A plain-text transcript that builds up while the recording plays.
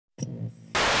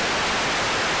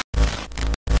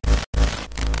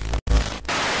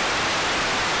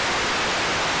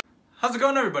How's it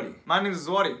going, everybody? My name is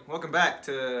Zwadi. Welcome back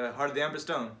to Heart of the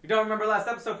Emberstone. If you don't remember last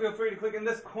episode, feel free to click in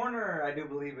this corner. I do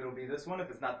believe it'll be this one. If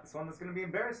it's not this one, that's going to be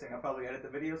embarrassing. I'll probably edit the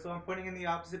video, so I'm pointing in the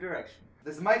opposite direction.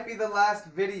 This might be the last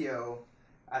video.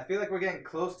 I feel like we're getting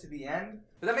close to the end.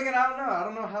 But then again, I don't know. I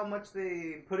don't know how much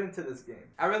they put into this game.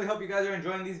 I really hope you guys are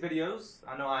enjoying these videos.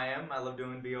 I know I am. I love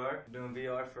doing VR. I'm doing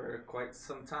VR for quite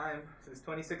some time, since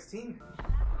 2016.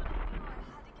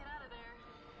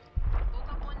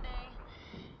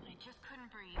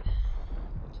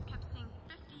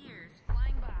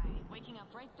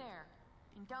 Right there,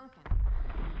 in Duncan.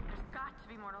 There's got to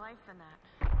be more to life than that.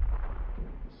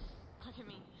 Look at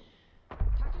me,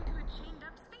 talking to a chained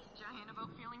up space giant about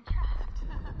feeling trapped.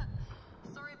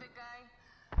 Sorry, big guy.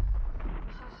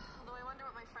 Although I wonder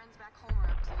what my friends back home are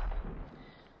up to.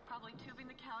 Probably tubing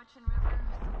the couch in river,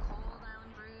 some cold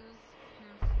island brews.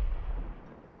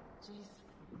 Jeez,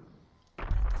 that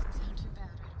doesn't sound too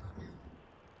bad right about now.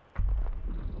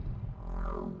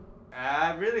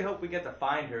 I really hope we get to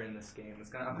find her in this game.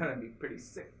 I'm gonna be pretty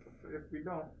sick if we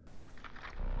don't.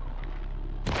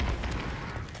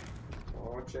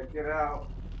 Oh, check it out.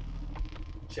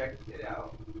 Check it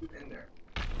out. In there.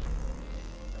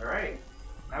 Alright.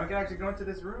 Now we can actually go into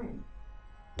this room.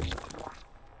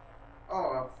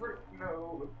 Oh, frick, no.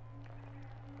 Oh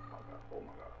my god, oh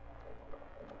my god, oh my god,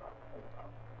 oh my god, oh my god,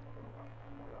 oh my god,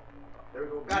 oh my god. There we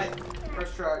go, got it!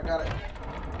 First try, got it.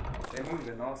 They move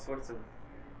in all sorts of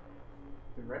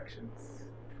directions.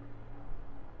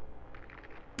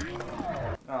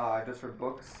 Ah, just for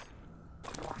books.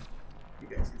 You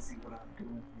guys can see what I'm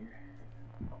doing here.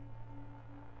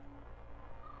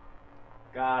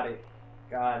 Got it.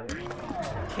 Got it.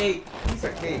 Cake. Piece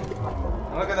of cake.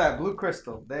 And look at that blue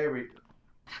crystal. There we go.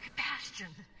 Look at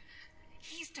Bastion.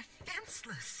 He's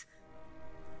defenseless.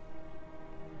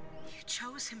 You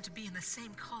chose him to be in the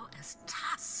same call as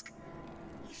Tusk.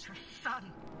 He's your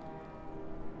son.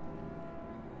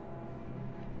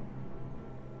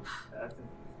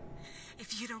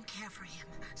 If you don't care for him,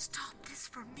 stop this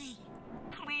for me,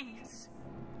 please.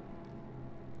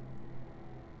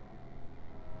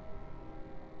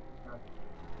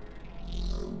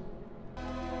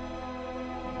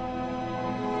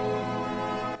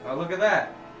 Oh, look at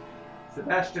that.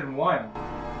 Sebastian won.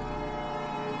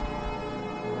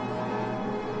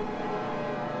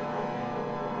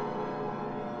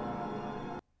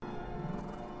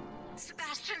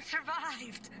 Sebastian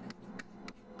survived.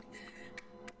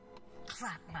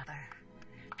 Flat mother.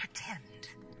 Pretend.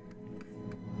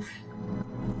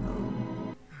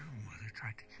 Mother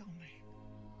tried to kill me.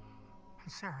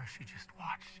 And Sarah, she just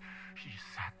watched. She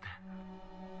just sat there and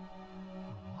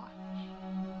watched.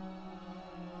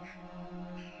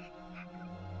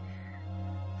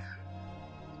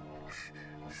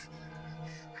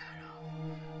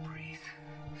 Breathe.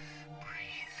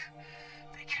 Breathe.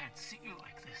 They can't see you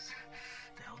like this.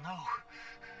 They'll know.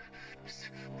 Just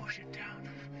push it down.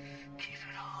 Keep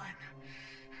it all in.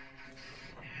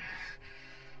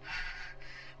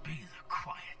 Be the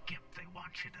quiet gimp they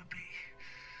want you to be.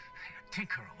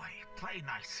 Tinker away. Play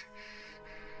nice.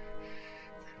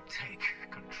 Then take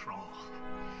control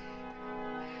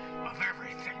of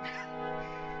everything.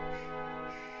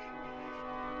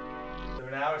 So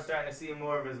now we're starting to see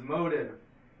more of his motive.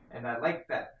 And I like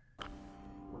that.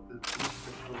 What this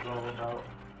crystal is all about.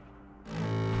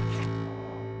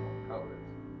 Colors.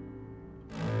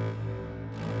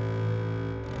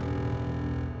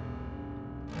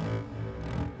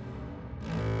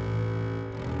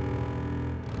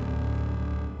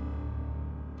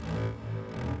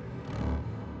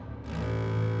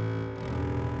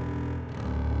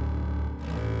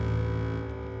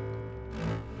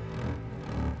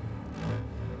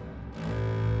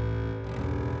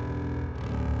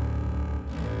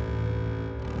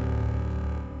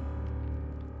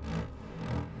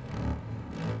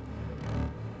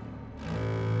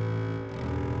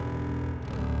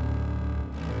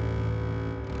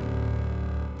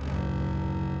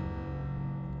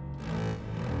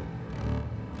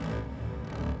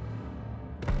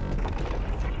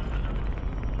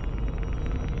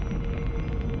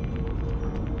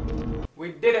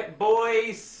 We did it,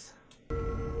 boys!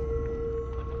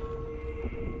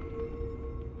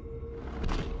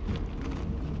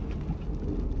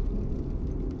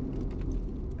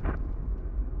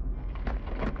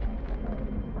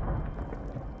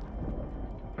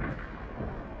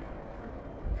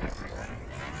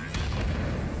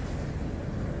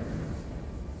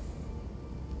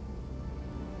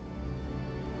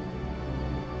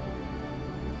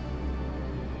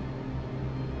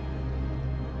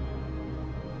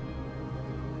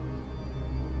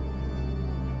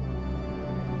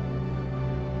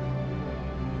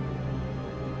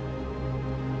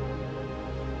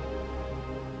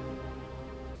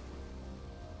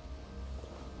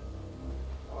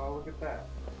 look at that.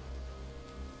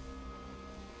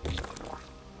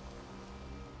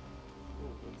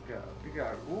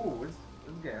 Ooh,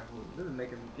 this is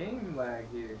making the game lag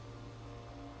here.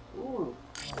 Ooh.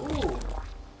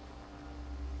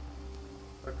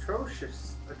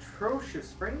 Atrocious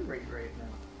frame rate right now.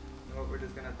 You know what, we're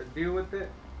just gonna have to deal with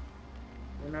it.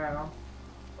 You know.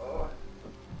 Oh,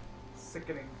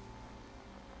 sickening.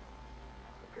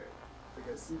 Okay, we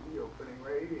got CD opening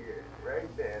right here,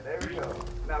 right there. There we go.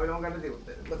 Now we don't gotta deal with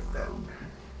it. Look at that.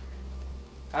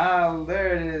 Oh,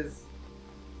 there it is.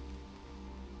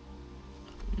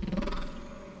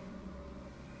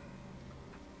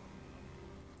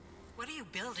 What are you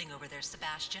building over there,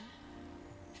 Sebastian?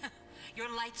 Your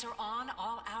lights are on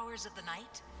all hours of the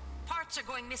night? Parts are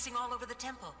going missing all over the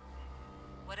temple.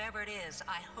 Whatever it is,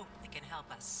 I hope they can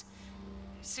help us.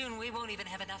 Soon we won't even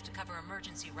have enough to cover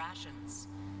emergency rations.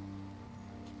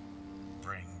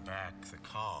 Bring back the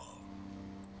call.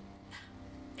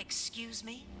 Excuse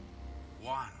me?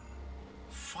 One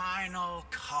final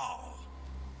call.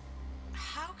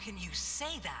 How can you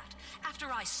say that after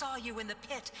I saw you in the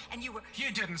pit and you were... You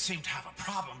didn't seem to have a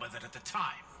problem with it at the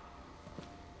time.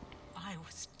 I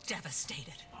was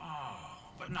devastated. Oh,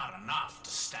 but not enough to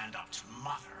stand up to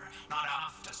Mother. Not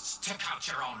enough to stick out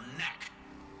your own neck.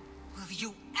 Will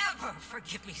you ever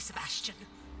forgive me, Sebastian?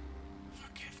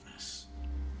 Forgiveness.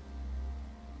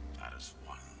 That is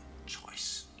one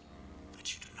choice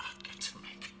that you do not get to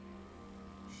make.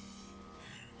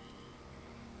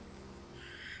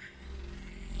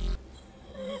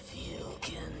 If you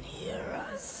can hear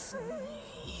us,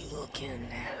 you can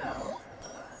help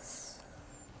us.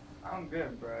 I'm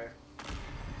good, bro.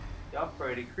 Y'all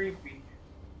pretty creepy.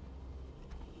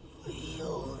 We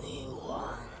only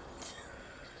want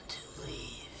to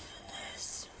leave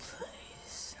this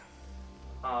place.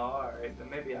 Oh, alright, then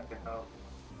maybe I can help.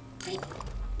 It's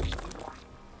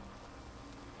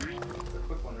a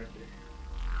quick one right there.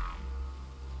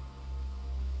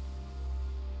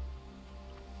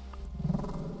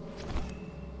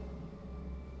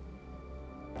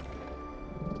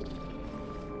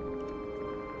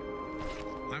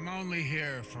 I'm only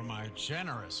here for my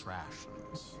generous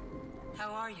rations.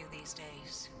 How are you these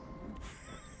days?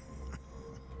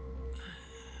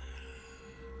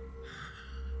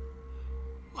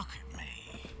 Look at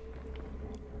me.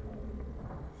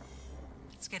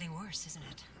 It's getting worse, isn't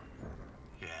it?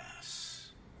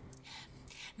 Yes.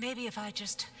 Maybe if I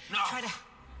just No. try to...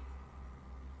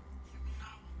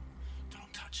 No.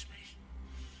 Don't touch me.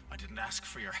 I didn't ask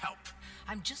for your help.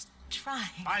 I'm just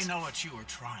trying I know what you were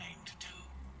trying to do.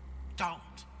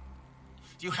 Don't.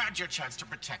 You had your chance to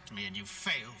protect me and you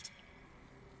failed.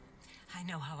 I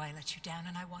know how I let you down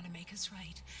and I want to make us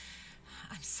right.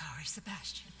 I'm sorry,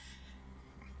 Sebastian.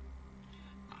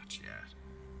 Not yet.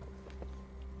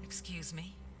 Excuse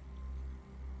me?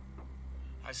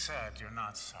 I said you're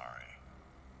not sorry.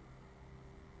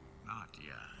 Not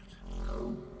yet.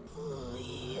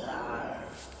 We are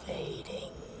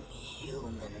fading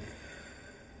human.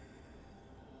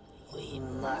 We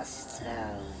must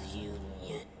have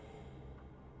union.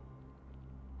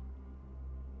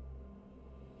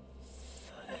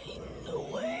 Find a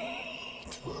way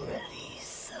to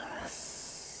release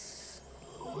us.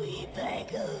 We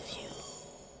beg of you.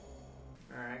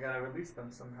 Alright, I gotta release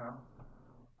them somehow.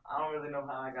 I don't really know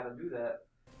how I gotta do that.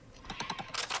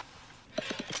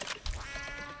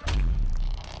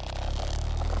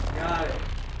 Got it.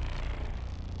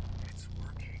 It's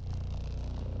working.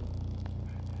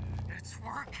 It's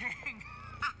working.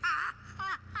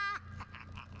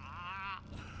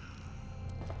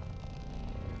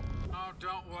 Oh,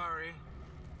 don't worry.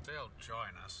 They'll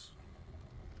join us.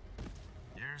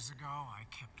 Years ago, I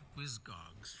kept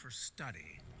whiz-gogs for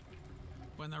study.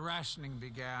 When the rationing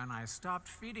began, I stopped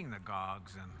feeding the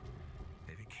gogs and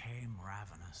they became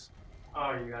ravenous.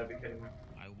 Oh, you gotta be kidding me.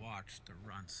 I watched the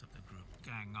runts of the group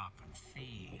gang up and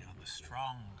feed on the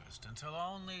strongest until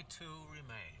only two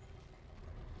remained.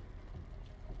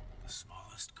 The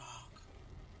smallest gog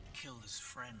killed his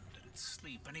friend in its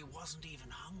sleep, and he wasn't even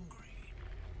hungry.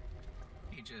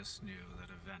 He just knew that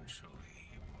eventually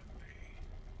he would be.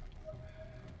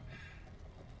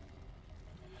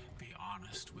 Be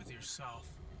honest with yourself.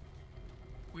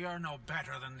 We are no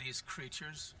better than these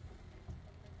creatures.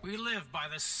 We live by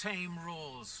the same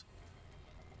rules.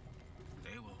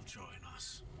 They will join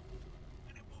us,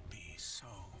 and it will be so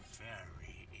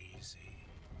very easy.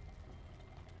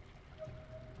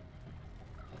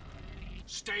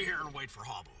 Stay here and wait for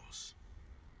Hobbles.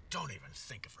 Don't even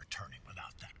think of returning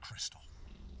without that crystal.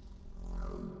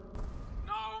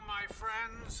 No, my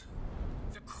friends.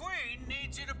 The Queen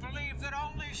needs you to believe that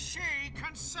only she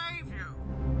can save you.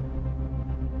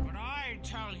 But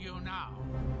tell you now.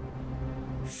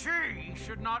 She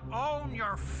should not own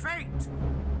your fate.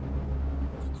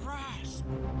 The grasp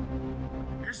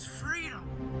is freedom.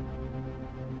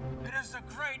 It is the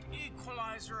great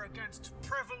equalizer against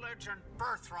privilege and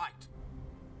birthright.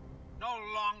 No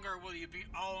longer will you be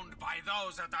owned by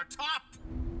those at the top.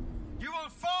 You will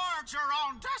forge your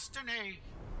own destiny.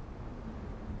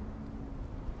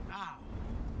 Now,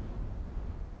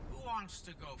 who wants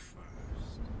to go first?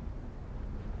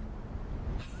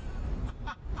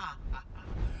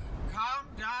 Calm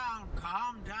down,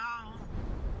 calm down.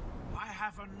 I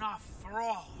have enough for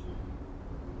all.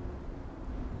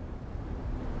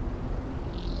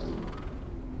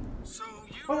 So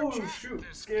you reject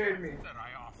this scared gift me. that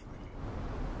I offer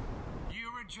you. You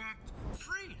reject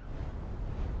freedom.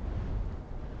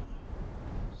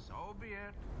 So be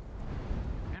it.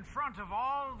 In front of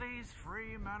all these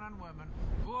free men and women,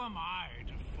 who am I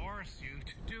to force you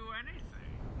to do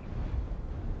anything?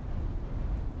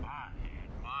 I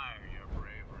admire your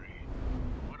bravery,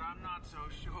 but I'm not so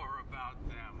sure about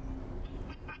them.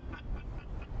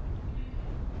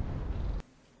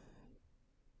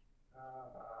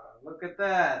 Look at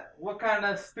that. What kind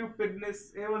of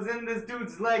stupidness? It was in this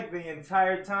dude's leg the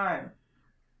entire time.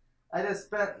 I just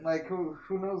spent like who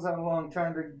knows how long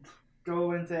trying to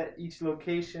go into each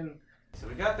location. So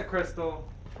we got the crystal,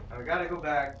 and we gotta go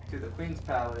back to the Queen's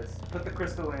Palace, put the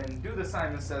crystal in, do the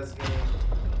Simon Says game,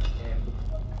 and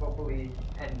hopefully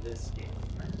end this game.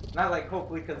 Not like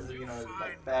hopefully because, you know, it's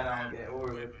like bad I don't get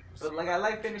over with. But like I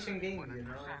like finishing games, you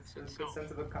know, it's a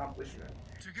sense of accomplishment.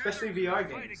 Especially VR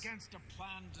games.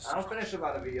 I don't finish a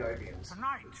lot of VR games.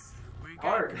 Tonight, It's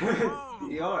hard.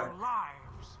 VR.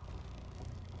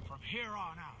 From here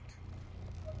on out,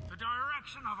 the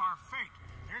direction of our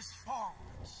fate is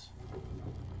forwards.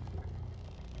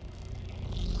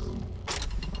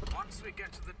 Once we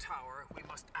get to the tower, we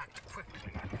must act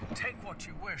quickly. Take what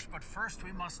you wish, but first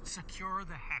we must secure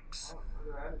the hex.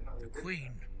 The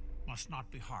Queen must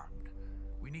not be harmed.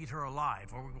 We need her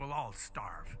alive, or we will all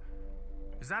starve.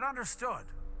 Is that understood?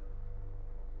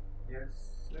 Yes,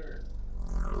 sir.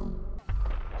 Hold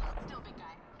still, big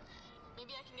guy.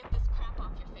 Maybe I can get this crap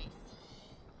off your face.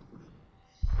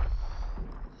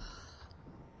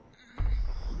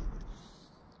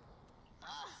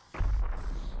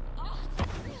 Oh, it's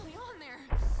really on there.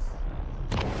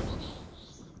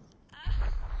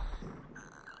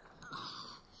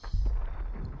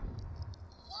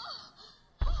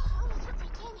 I almost ripped my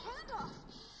dang hand off.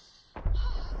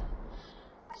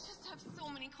 I just have so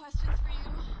many questions for you.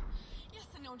 Yes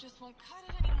and no just won't cut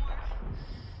it anymore.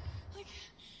 Like,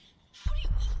 how do you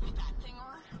eat with that thing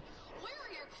on? Where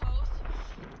are your clothes?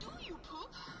 Do you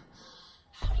poop?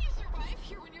 How do you survive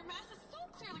here when your mass is so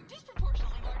clearly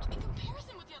disproportionately large in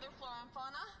comparison with the other flora and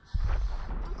fauna?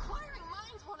 Inquiring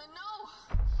minds want to know.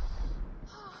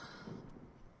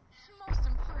 And most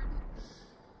important,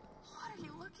 what are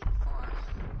you looking for?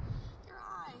 Your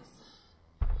eyes.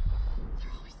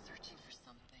 They're always searching for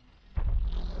something.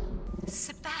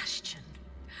 Sebastian,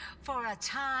 for a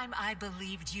time I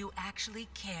believed you actually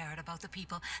cared about the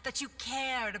people, that you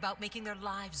cared about making their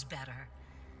lives better.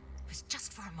 It was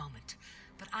just for a moment,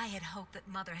 but I had hoped that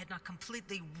Mother had not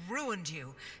completely ruined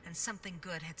you and something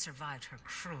good had survived her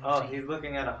cruelty. Oh, he's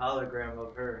looking at a hologram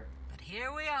of her. But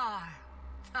here we are.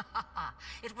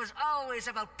 It was always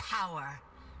about power.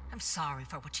 I'm sorry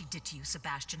for what she did to you,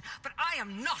 Sebastian, but I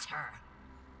am not her.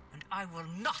 And I will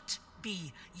not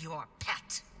be your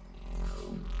pet.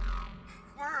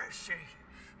 Where is she?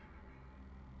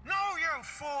 No, you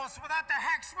fools! Without the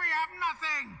hex, we have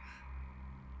nothing!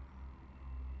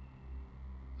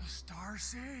 The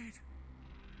Starseed?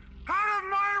 Out of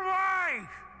my way!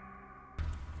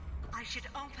 I should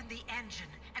open the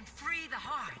engine and free the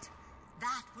heart.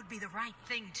 That would be the right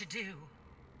thing to do.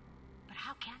 But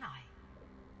how can I?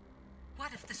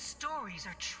 What if the stories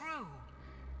are true?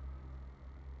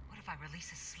 What if I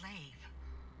release a slave?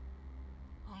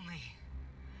 Only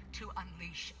to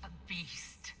unleash a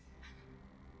beast.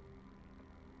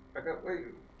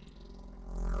 Wait.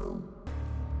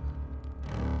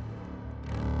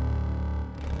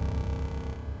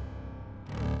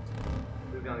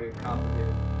 This is gonna get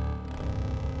complicated.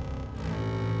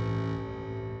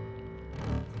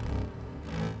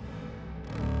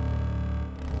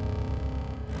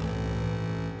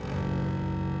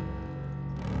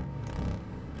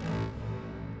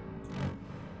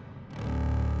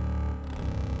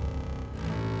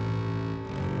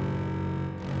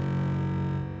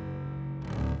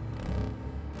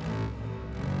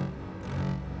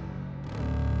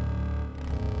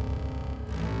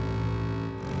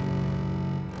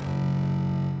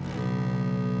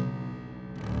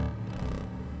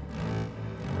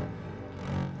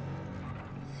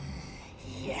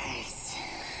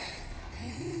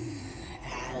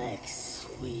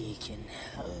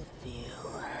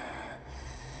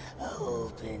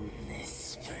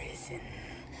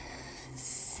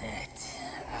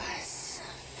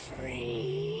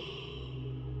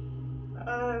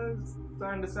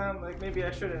 starting to sound like maybe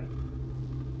I shouldn't.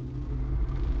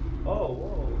 Oh,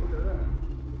 whoa, look at that.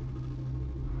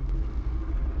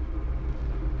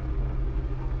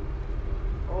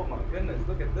 Oh my goodness,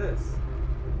 look at this.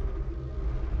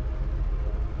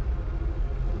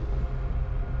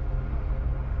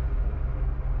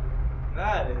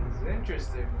 That is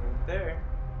interesting right there.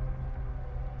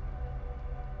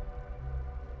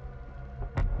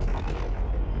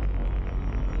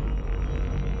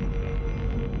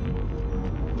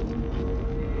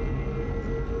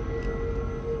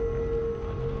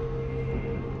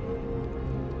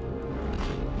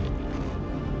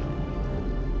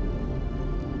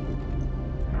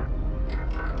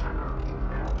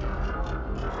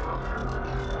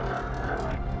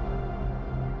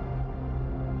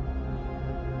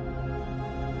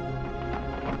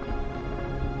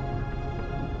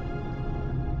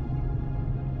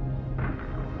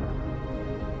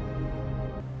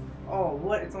 Oh,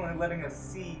 what? It's only letting us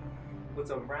see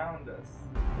what's around us.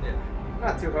 Yeah,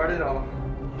 not too hard at all.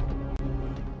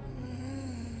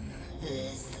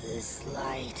 Is this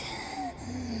light?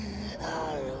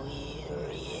 Are we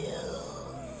real?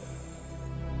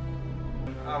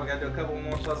 Oh, we gotta do a couple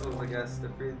more puzzles, I guess, to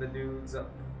free the dudes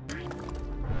up.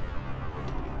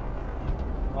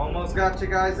 Almost got you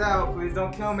guys out. Please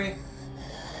don't kill me.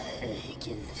 I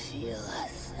can feel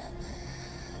us.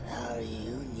 Our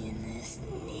union is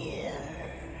near.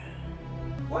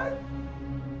 What?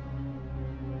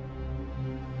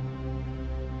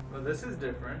 Well, this is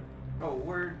different. Oh,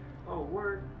 word. Oh,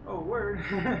 word. Oh, word.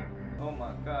 Oh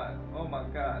my god. Oh my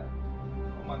god.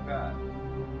 Oh my god.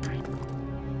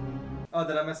 Oh,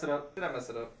 did I mess it up? Did I mess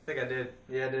it up? I think I did.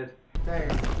 Yeah, I did. Dang.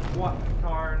 What?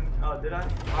 Darn. Oh, did I?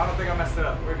 I don't think I messed it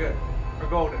up. We're good. We're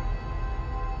golden.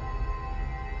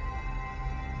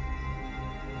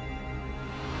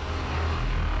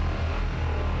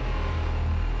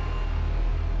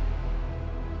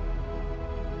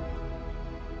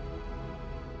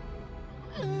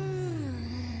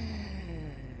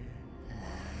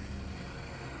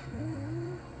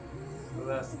 So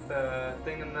that's the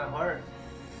thing in the heart.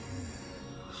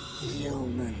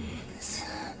 Humans.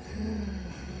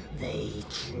 They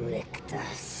tricked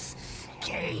us,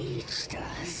 caged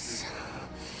us.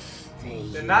 They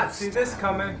Did not see used this our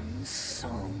coming.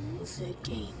 songs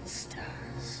against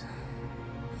us.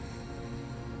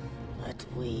 But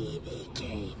we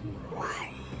became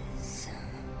wise.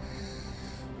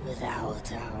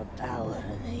 Without our power,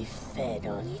 they fed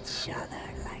on each other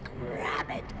like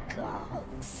rabid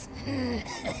dogs.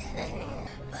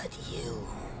 But you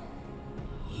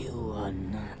are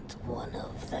not one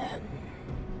of them.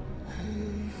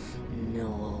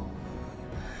 No.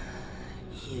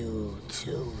 You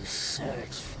too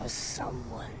search for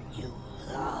someone you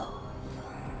love.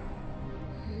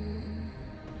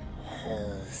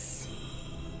 Elsie.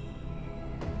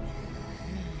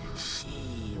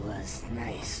 She was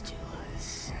nice to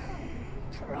us.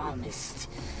 Promised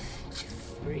to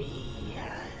free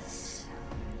us.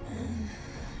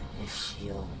 If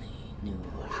she only knew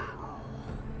how.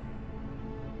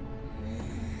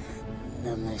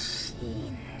 The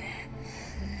machine.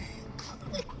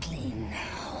 Quickly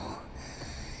now.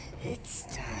 It's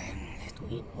time that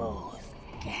we both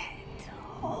get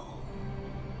home.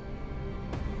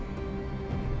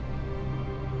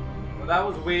 Well, that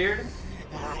was weird.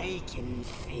 I can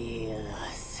feel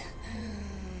us.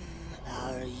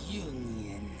 Our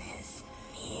union is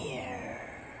near.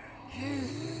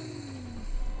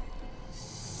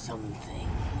 Something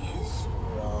is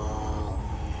wrong.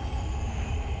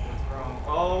 What's wrong?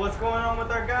 Oh, what's going on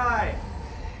with our guy?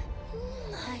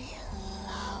 My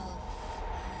love,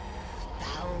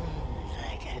 bound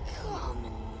like a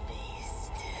common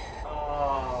beast.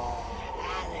 Oh.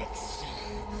 Alex,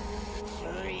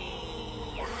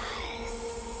 free us.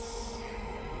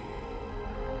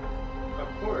 Of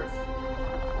course.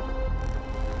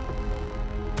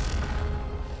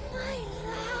 My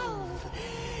love,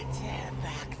 tear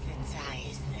back the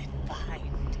ties that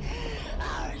bind.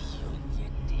 Our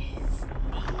union is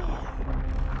near.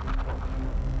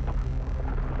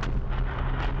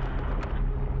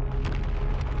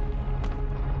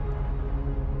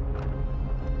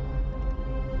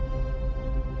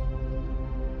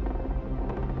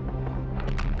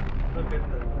 Look at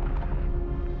that.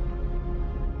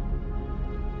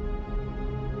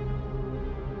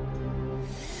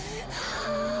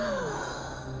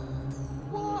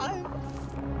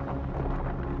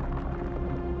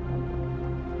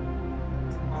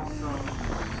 Awesome.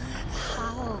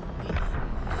 How we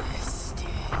missed it.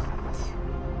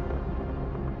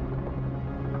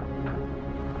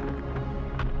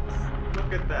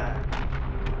 Look at that.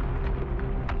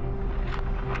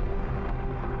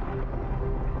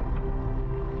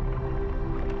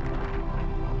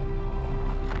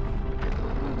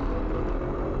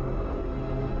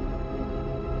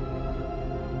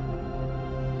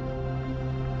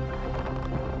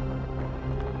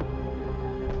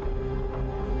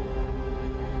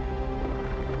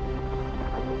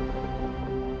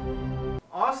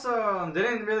 awesome!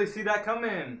 Didn't really see that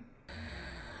coming.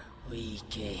 We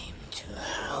came to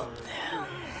help them.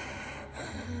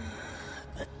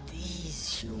 But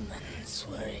these humans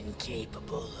were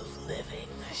incapable of living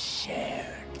a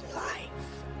shared life.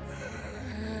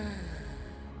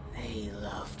 They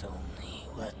loved only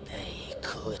what they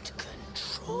could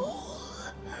control.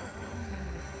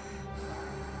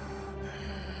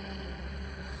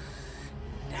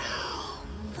 Now,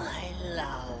 my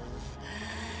love,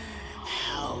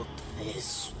 help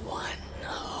this one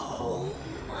home.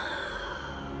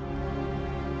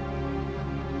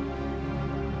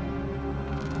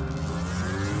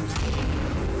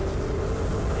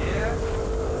 Yeah.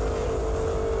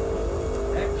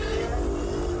 Heck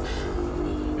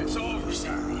yeah. It's over,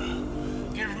 Sarah.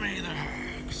 Give me the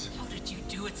hags. How did you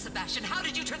do it, Sebastian? How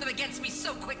did you turn them against me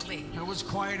so quickly? It was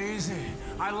quite easy.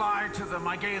 I lied to them.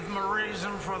 I gave them a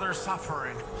reason for their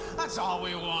suffering. That's all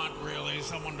we want, really.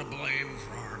 Someone to blame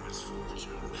for our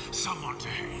misfortune. Someone to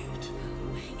hate.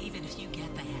 Even if you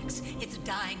get the hex, it's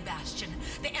dying, Bastion.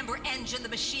 The Ember engine, the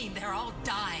machine, they're all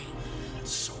dying.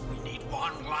 So we need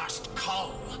one last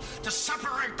call to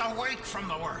separate the weak from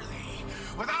the worthy.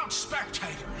 Without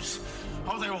spectators.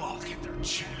 Oh, they will all get their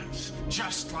chance,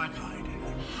 just like I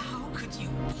did. How could you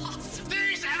possibly?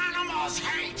 These animals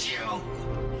hate you!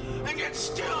 And yet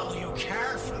still you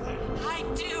care for them. I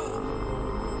do.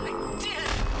 I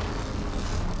did.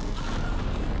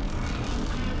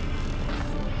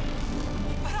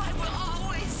 But I will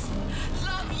always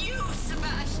love you,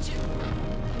 Sebastian.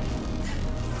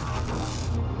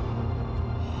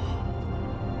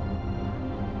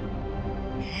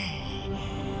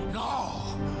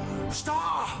 No!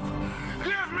 Stop!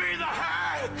 Give me the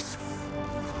hags!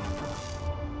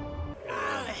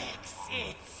 Alex,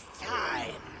 it's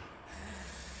time.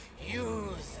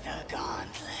 Use the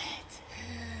gauntlet.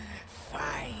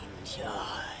 Find your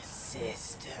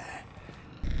sister.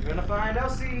 We're gonna find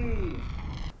Elsie!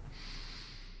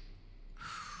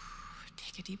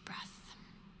 Take a deep breath.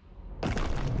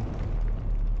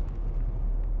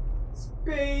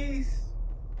 Space!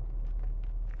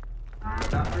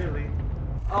 Not really.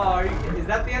 Oh, is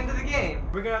that the end of the game?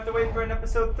 We're gonna have to wait for an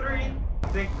episode 3? I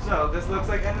think so. This looks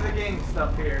like end of the game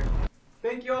stuff here.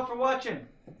 Thank you all for watching.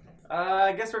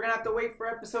 I guess we're gonna have to wait for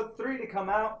episode 3 to come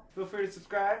out. Feel free to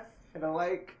subscribe, hit a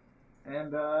like,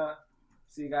 and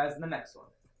see you guys in the next one.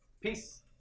 Peace.